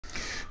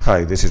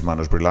Hi, this is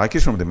Manos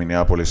Brilakis from the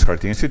Minneapolis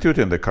Heart Institute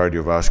and the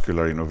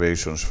Cardiovascular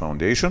Innovations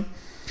Foundation,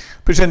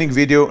 presenting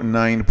video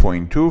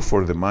 9.2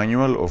 for the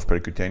Manual of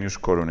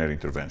Percutaneous Coronary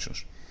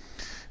Interventions.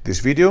 This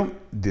video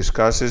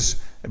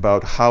discusses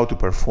about how to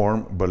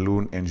perform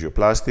balloon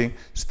angioplasty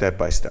step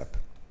by step.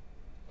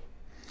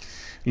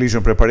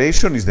 Lesion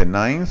preparation is the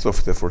 9th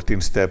of the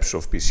 14 steps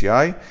of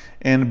PCI,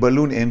 and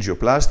balloon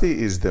angioplasty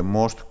is the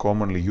most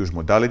commonly used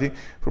modality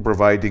for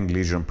providing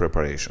lesion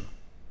preparation.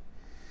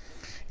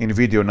 In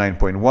video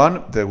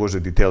 9.1, there was a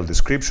detailed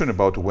description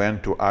about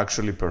when to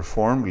actually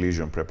perform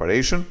lesion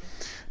preparation,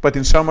 but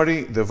in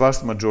summary, the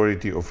vast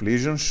majority of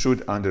lesions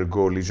should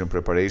undergo lesion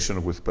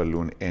preparation with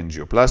balloon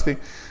angioplasty,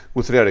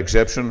 with rare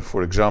exception,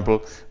 for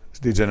example,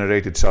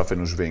 degenerated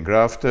saphenous vein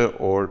graft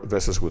or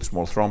vessels with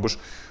small thrombus,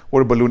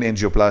 where balloon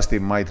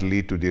angioplasty might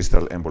lead to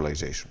distal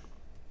embolization.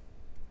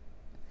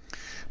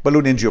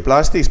 Balloon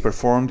angioplasty is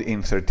performed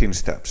in 13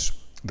 steps.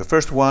 The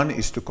first one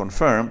is to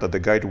confirm that the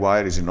guide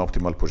wire is in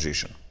optimal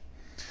position.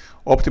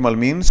 Optimal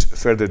means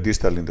further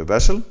distal in the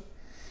vessel,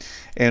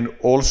 and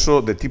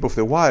also the tip of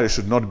the wire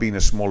should not be in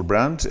a small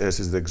branch, as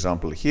is the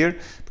example here,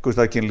 because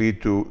that can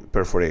lead to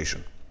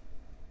perforation.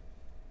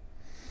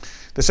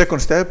 The second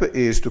step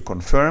is to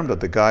confirm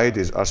that the guide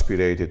is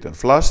aspirated and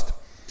flushed.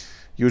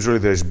 Usually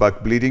there is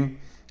back bleeding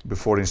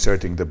before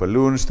inserting the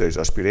balloons. There is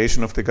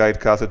aspiration of the guide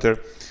catheter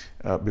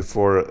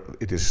before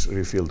it is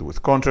refilled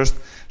with contrast.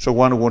 So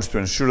one wants to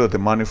ensure that the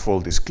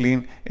manifold is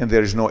clean and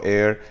there is no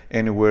air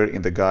anywhere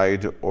in the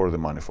guide or the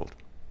manifold.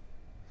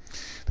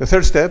 The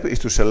third step is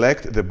to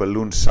select the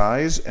balloon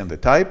size and the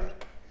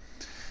type.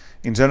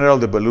 In general,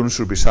 the balloon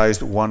should be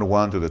sized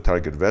 1:1 to the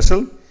target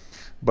vessel,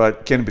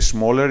 but can be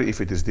smaller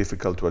if it is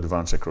difficult to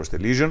advance across the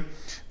lesion.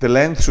 The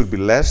length should be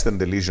less than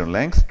the lesion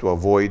length to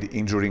avoid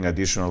injuring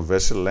additional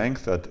vessel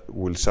length that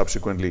will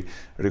subsequently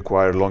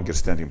require longer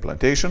stent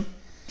implantation.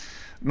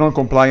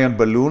 Non-compliant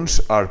balloons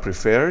are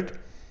preferred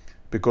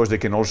because they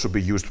can also be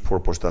used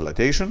for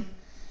post-dilatation.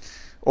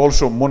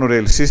 Also,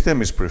 monorail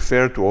system is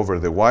preferred to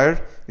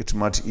over-the-wire. It's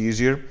much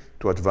easier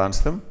to advance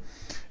them.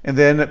 And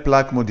then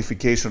plaque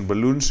modification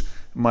balloons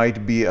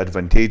might be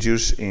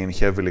advantageous in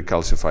heavily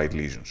calcified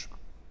lesions.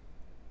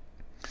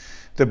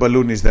 The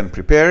balloon is then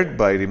prepared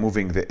by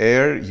removing the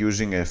air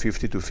using a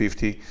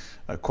 50-50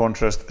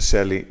 contrast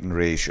saline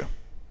ratio.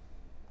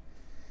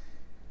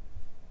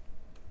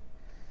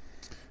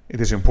 It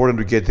is important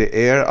to get the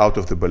air out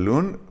of the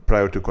balloon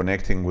prior to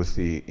connecting with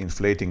the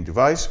inflating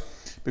device,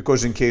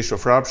 because in case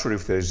of rupture,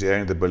 if there is air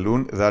in the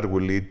balloon, that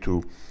will lead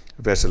to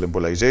vessel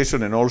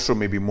embolization and also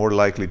may be more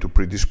likely to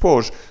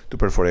predispose to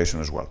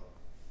perforation as well.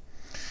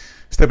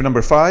 Step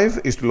number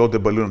 5 is to load the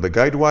balloon on the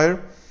guide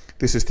wire.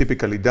 This is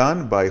typically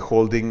done by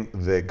holding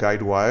the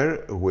guide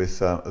wire with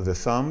the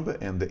thumb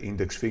and the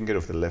index finger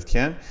of the left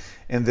hand,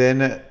 and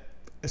then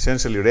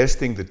essentially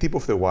resting the tip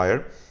of the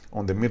wire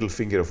on the middle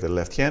finger of the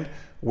left hand,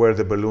 where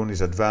the balloon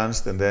is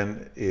advanced and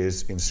then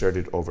is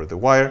inserted over the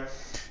wire.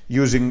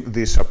 Using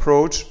this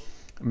approach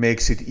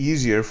makes it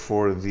easier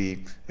for the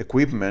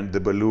equipment, the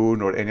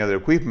balloon or any other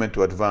equipment,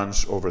 to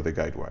advance over the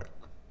guide wire.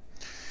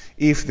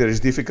 If there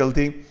is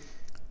difficulty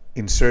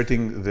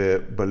inserting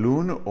the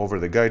balloon over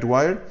the guide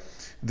wire,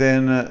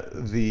 then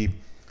the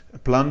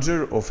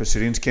plunger of a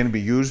syringe can be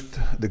used,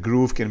 the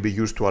groove can be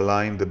used to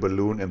align the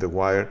balloon and the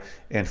wire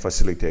and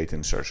facilitate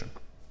insertion.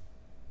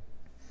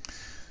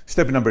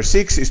 Step number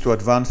 6 is to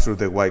advance through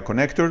the Y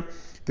connector.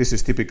 This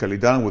is typically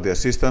done with the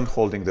assistant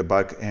holding the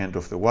back end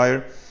of the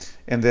wire,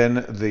 and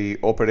then the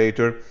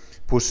operator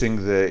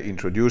pushing the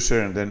introducer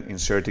and then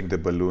inserting the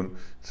balloon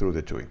through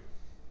the tubing.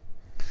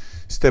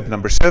 Step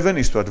number 7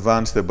 is to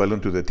advance the balloon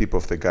to the tip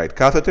of the guide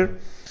catheter.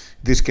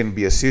 This can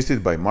be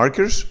assisted by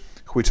markers,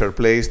 which are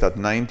placed at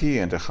 90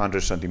 and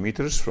 100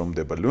 centimeters from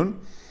the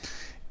balloon.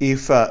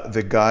 If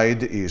the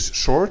guide is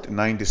short,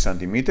 90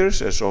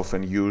 centimeters, as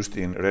often used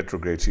in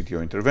retrograde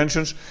CTO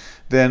interventions,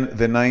 then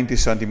the 90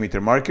 centimeter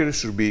marker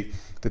should be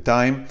the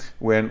time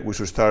when we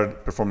should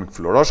start performing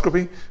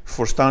fluoroscopy.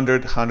 For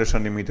standard 100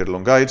 centimeter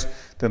long guides,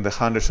 then the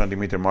 100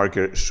 centimeter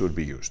marker should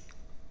be used.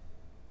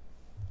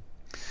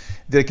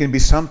 There can be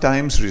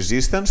sometimes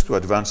resistance to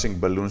advancing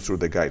balloons through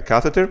the guide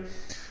catheter.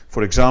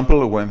 For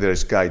example, when there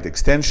is guide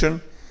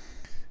extension,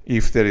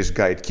 if there is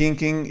guide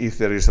kinking, if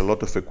there is a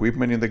lot of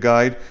equipment in the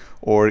guide,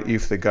 or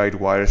if the guide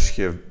wires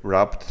have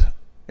wrapped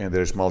and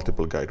there's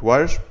multiple guide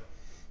wires.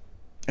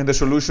 And the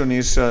solution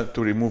is to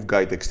remove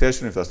guide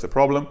extension if that's the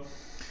problem,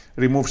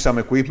 remove some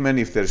equipment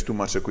if there's too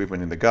much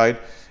equipment in the guide,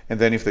 and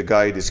then if the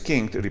guide is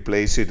kinked,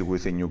 replace it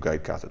with a new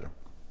guide catheter.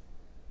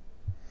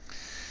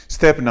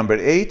 Step number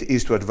 8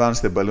 is to advance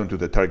the balloon to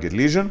the target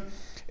lesion,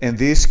 and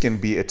this can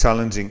be a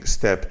challenging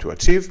step to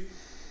achieve.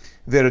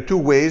 There are two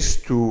ways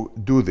to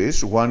do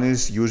this. One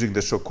is using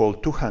the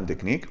so-called two-hand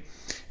technique,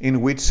 in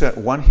which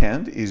one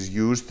hand is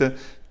used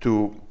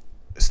to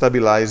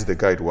stabilize the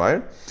guide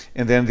wire,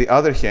 and then the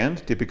other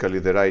hand, typically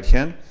the right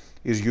hand,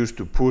 is used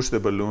to push the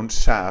balloon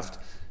shaft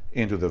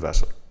into the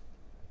vessel.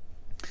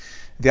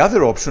 The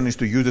other option is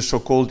to use the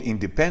so-called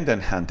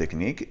independent hand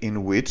technique,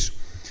 in which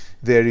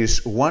there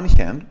is one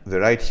hand, the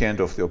right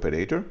hand of the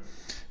operator,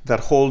 that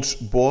holds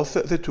both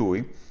the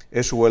TUI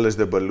as well as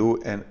the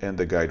balloon and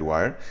the guide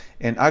wire,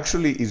 and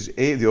actually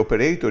the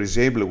operator is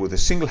able with a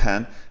single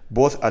hand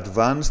both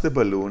advance the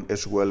balloon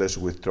as well as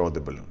withdraw the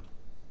balloon.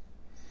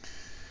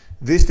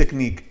 This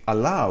technique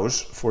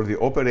allows for the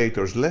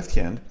operator's left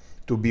hand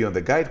to be on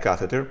the guide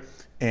catheter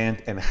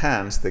and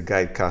enhance the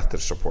guide catheter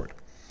support.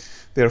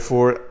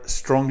 Therefore,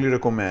 strongly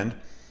recommend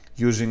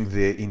using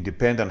the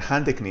independent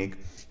hand technique.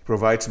 It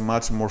provides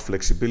much more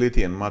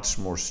flexibility and much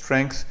more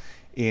strength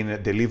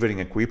in delivering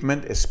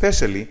equipment,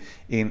 especially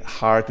in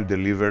hard to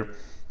deliver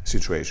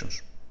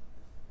situations.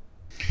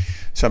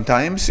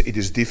 Sometimes it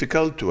is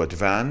difficult to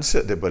advance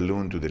the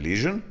balloon to the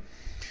lesion,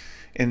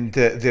 and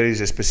there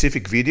is a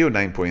specific video,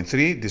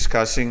 9.3,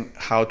 discussing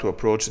how to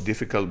approach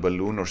difficult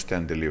balloon or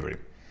stent delivery.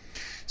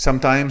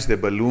 Sometimes the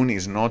balloon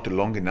is not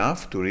long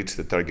enough to reach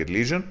the target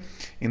lesion.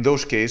 In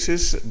those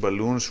cases,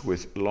 balloons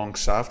with long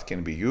shaft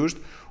can be used,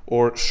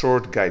 or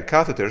short guide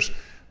catheters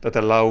that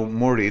allow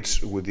more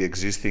reach with the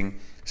existing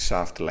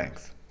shaft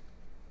length.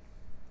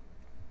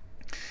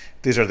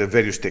 These are the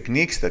various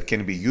techniques that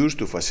can be used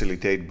to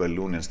facilitate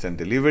balloon and stent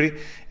delivery,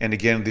 and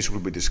again, this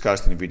will be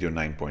discussed in video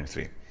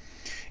 9.3.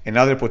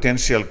 Another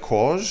potential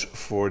cause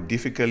for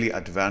difficulty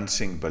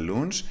advancing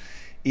balloons,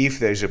 if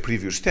there is a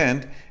previous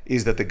stent,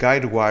 is that the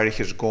guide wire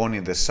has gone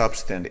in the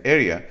sub-stent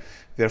area.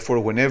 Therefore,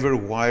 whenever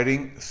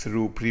wiring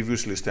through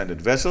previously stented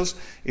vessels,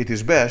 it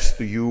is best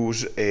to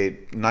use a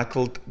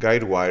knuckled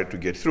guide wire to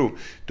get through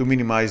to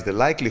minimize the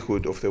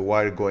likelihood of the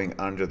wire going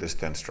under the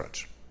stent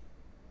struts.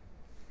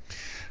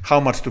 How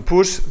much to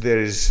push? There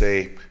is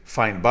a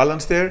fine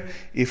balance there.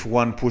 If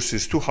one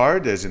pushes too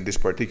hard, as in this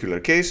particular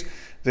case,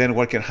 then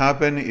what can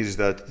happen is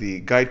that the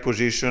guide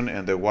position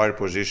and the wire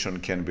position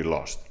can be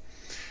lost.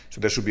 So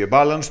there should be a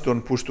balance.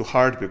 Don't push too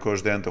hard,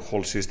 because then the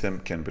whole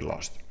system can be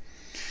lost.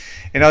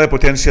 Another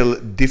potential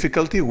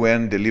difficulty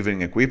when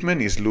delivering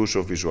equipment is loss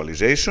of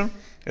visualization,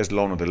 as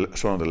shown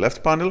on the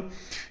left panel.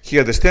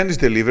 Here the stent is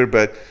delivered,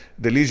 but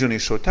the lesion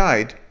is so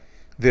tight,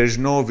 there is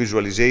no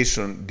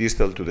visualization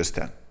distal to the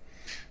stent.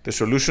 The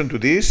solution to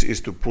this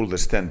is to pull the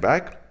stent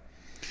back,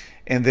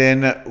 and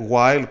then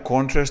while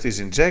contrast is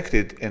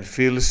injected and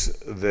fills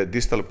the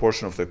distal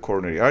portion of the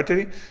coronary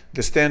artery,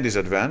 the stent is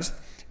advanced,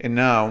 and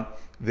now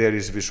there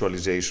is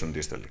visualization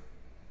distally.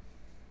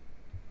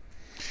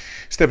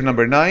 Step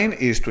number 9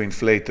 is to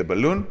inflate the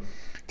balloon.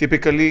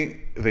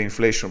 Typically, the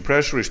inflation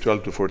pressure is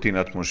 12 to 14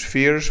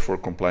 atmospheres for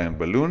compliant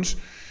balloons,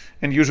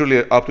 and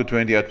usually up to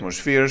 20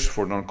 atmospheres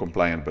for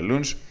non-compliant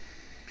balloons.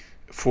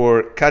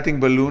 For cutting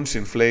balloons,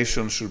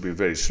 inflation should be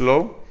very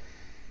slow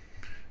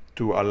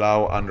to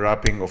allow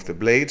unwrapping of the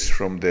blades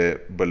from the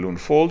balloon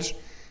folds,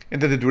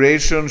 and the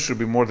duration should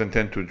be more than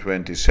 10 to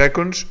 20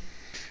 seconds.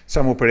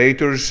 Some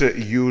operators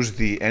use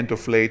the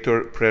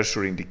endoflator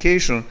pressure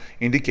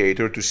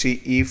indicator to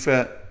see if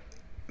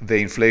the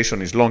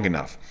inflation is long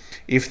enough.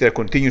 If there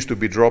continues to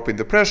be drop in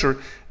the pressure,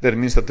 that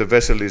means that the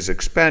vessel is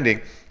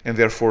expanding, and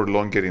therefore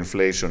longer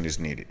inflation is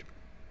needed.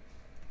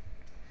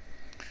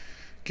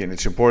 Again,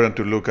 it's important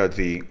to look at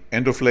the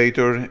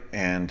endoflator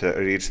and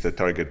reach the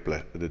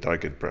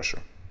target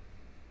pressure.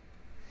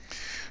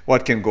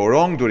 What can go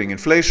wrong during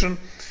inflation?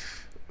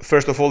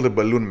 First of all, the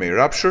balloon may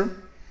rupture.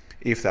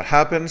 If that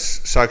happens,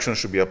 suction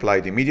should be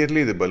applied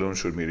immediately, the balloon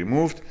should be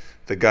removed,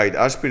 the guide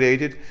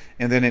aspirated,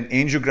 and then an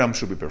angiogram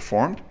should be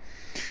performed,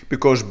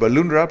 because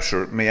balloon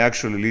rupture may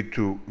actually lead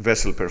to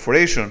vessel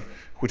perforation,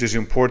 which is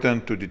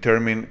important to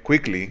determine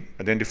quickly,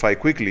 identify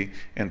quickly,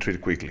 and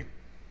treat quickly.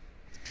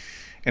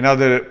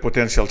 Another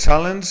potential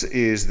challenge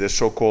is the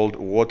so-called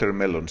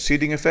watermelon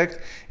seeding effect,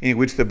 in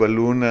which the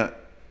balloon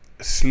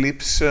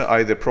slips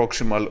either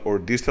proximal or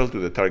distal to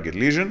the target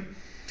lesion.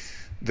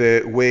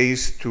 The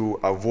ways to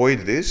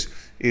avoid this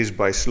is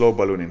by slow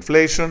balloon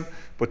inflation,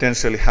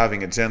 potentially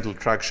having a gentle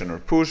traction or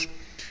push,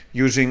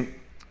 using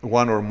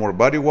one or more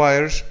body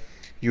wires,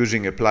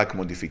 using a plaque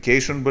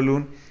modification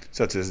balloon,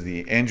 such as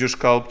the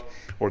angiosculpt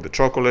or the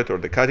chocolate or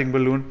the cutting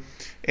balloon,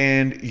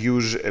 and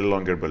use a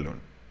longer balloon.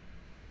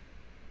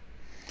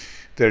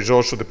 There is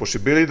also the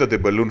possibility that the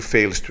balloon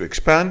fails to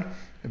expand.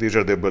 These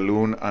are the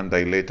balloon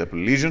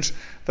undilatable lesions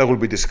that will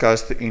be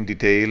discussed in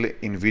detail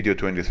in video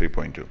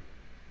 23.2.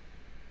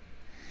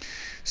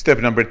 Step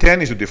number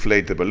 10 is to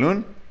deflate the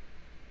balloon.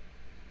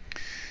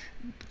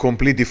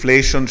 Complete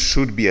deflation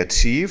should be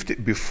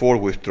achieved before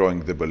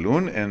withdrawing the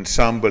balloon, and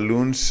some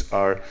balloons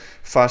are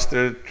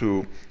faster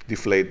to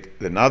deflate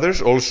than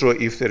others. Also,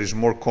 if there is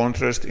more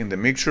contrast in the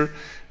mixture,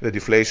 the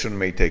deflation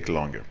may take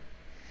longer.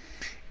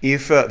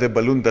 If the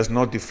balloon does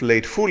not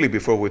deflate fully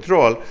before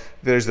withdrawal,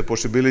 there is the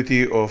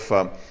possibility of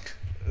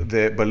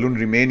the balloon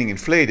remaining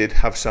inflated,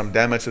 have some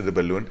damage to the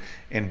balloon,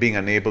 and being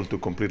unable to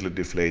completely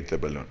deflate the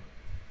balloon.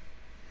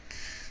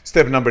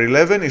 Step number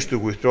 11 is to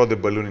withdraw the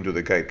balloon into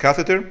the guide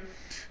catheter.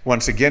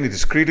 Once again, it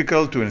is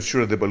critical to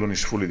ensure that the balloon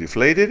is fully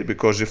deflated,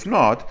 because if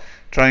not,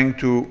 trying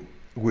to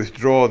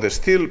withdraw the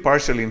still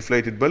partially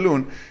inflated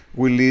balloon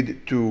will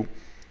lead to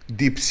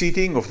deep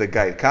seating of the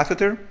guide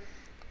catheter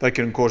that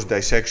can cause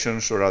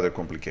dissections or other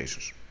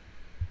complications.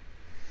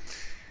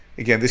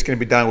 Again, this can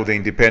be done with the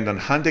independent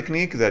hand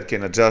technique that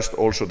can adjust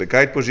also the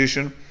guide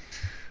position,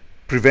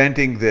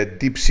 preventing the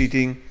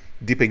deep-sitting,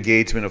 deep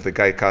engagement of the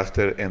guide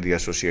catheter and the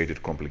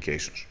associated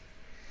complications.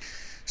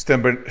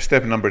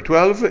 Step number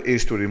 12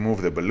 is to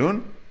remove the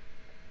balloon.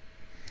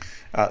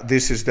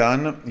 This is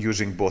done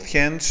using both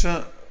hands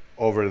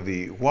over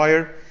the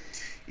wire.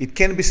 It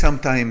can be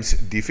sometimes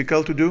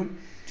difficult to do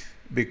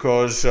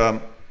because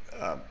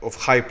of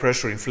high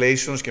pressure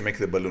inflations can make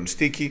the balloon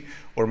sticky,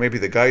 or maybe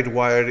the guide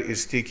wire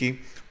is sticky,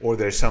 or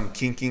there's some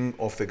kinking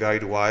of the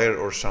guide wire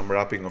or some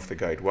wrapping of the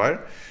guide wire.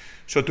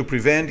 So to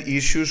prevent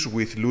issues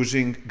with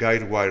losing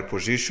guide wire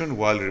position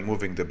while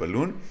removing the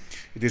balloon,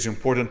 it is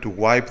important to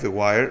wipe the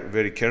wire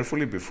very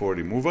carefully before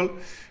removal,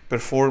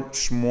 perform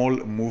small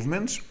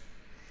movements,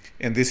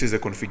 and this is the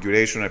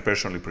configuration I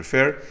personally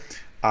prefer.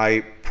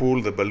 I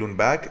pull the balloon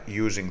back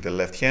using the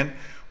left hand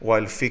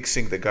while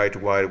fixing the guide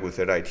wire with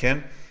the right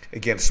hand.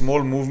 Again,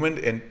 small movement,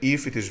 and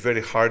if it is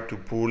very hard to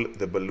pull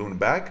the balloon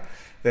back,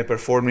 then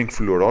performing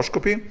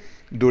fluoroscopy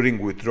during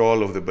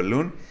withdrawal of the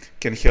balloon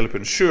can help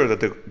ensure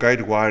that the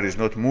guide wire is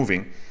not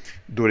moving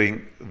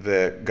during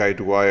the guide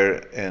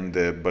wire and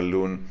the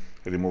balloon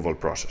removal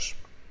process.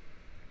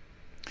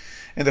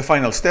 And the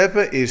final step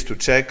is to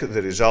check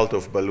the result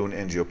of balloon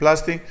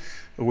angioplasty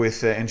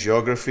with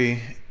angiography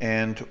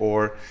and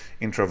or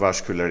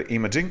intravascular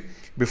imaging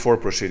before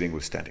proceeding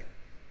with stenting.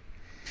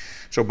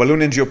 So balloon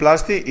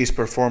angioplasty is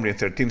performed in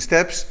 13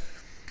 steps,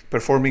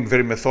 performing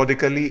very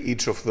methodically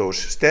each of those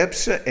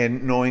steps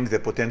and knowing the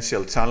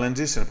potential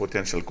challenges and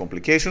potential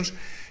complications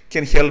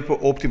can help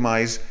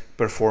optimize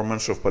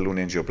performance of balloon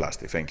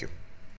angioplasty. Thank you.